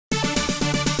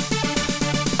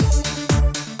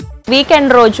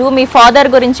Weekend రోజు మీ father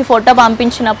గురించి photo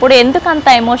పంపించినప్పుడు ఎందుకు అంత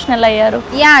ఎమోషనల్ అయ్యారు?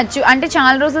 యా అంటే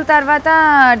చాలా రోజుల తర్వాత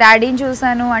డాడీని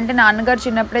చూసాను. అంటే నాన్నగారు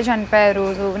చిన్నప్పుడే చనిపోయారు.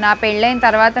 నా పెళ్ళైన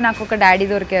తర్వాత నాకు ఒక డాడీ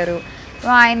దొరికారు.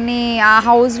 ఆయన్ని ఆ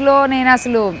హౌస్లో నేను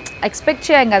అసలు ఎక్స్పెక్ట్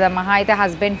చేయం కదా, మహా అయితే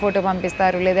హస్బెండ్ ఫోటో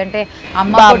పంపిస్తారు, లేదంటే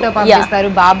అమ్మ ఫోటో పంపిస్తారు,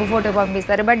 బాబు ఫోటో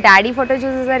పంపిస్తారు. బట్ డాడీ ఫోటో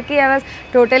చూసేసరికి ఐ వాజ్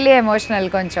టోటల్లీ ఎమోషనల్.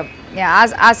 కొంచెం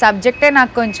ఆ సబ్జెక్టే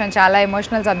నాకు కొంచెం చాలా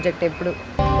ఎమోషనల్ సబ్జెక్ట్ ఎప్పుడు.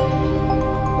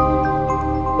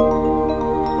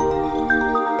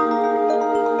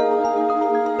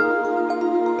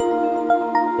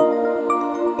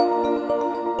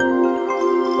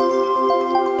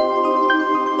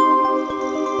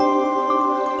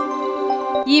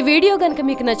 ఈ వీడియో గనుక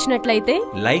మీకు నచ్చినట్లయితే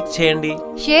లైక్ చేయండి,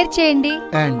 షేర్ చేయండి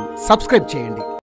అండ్ సబ్స్క్రైబ్ చేయండి.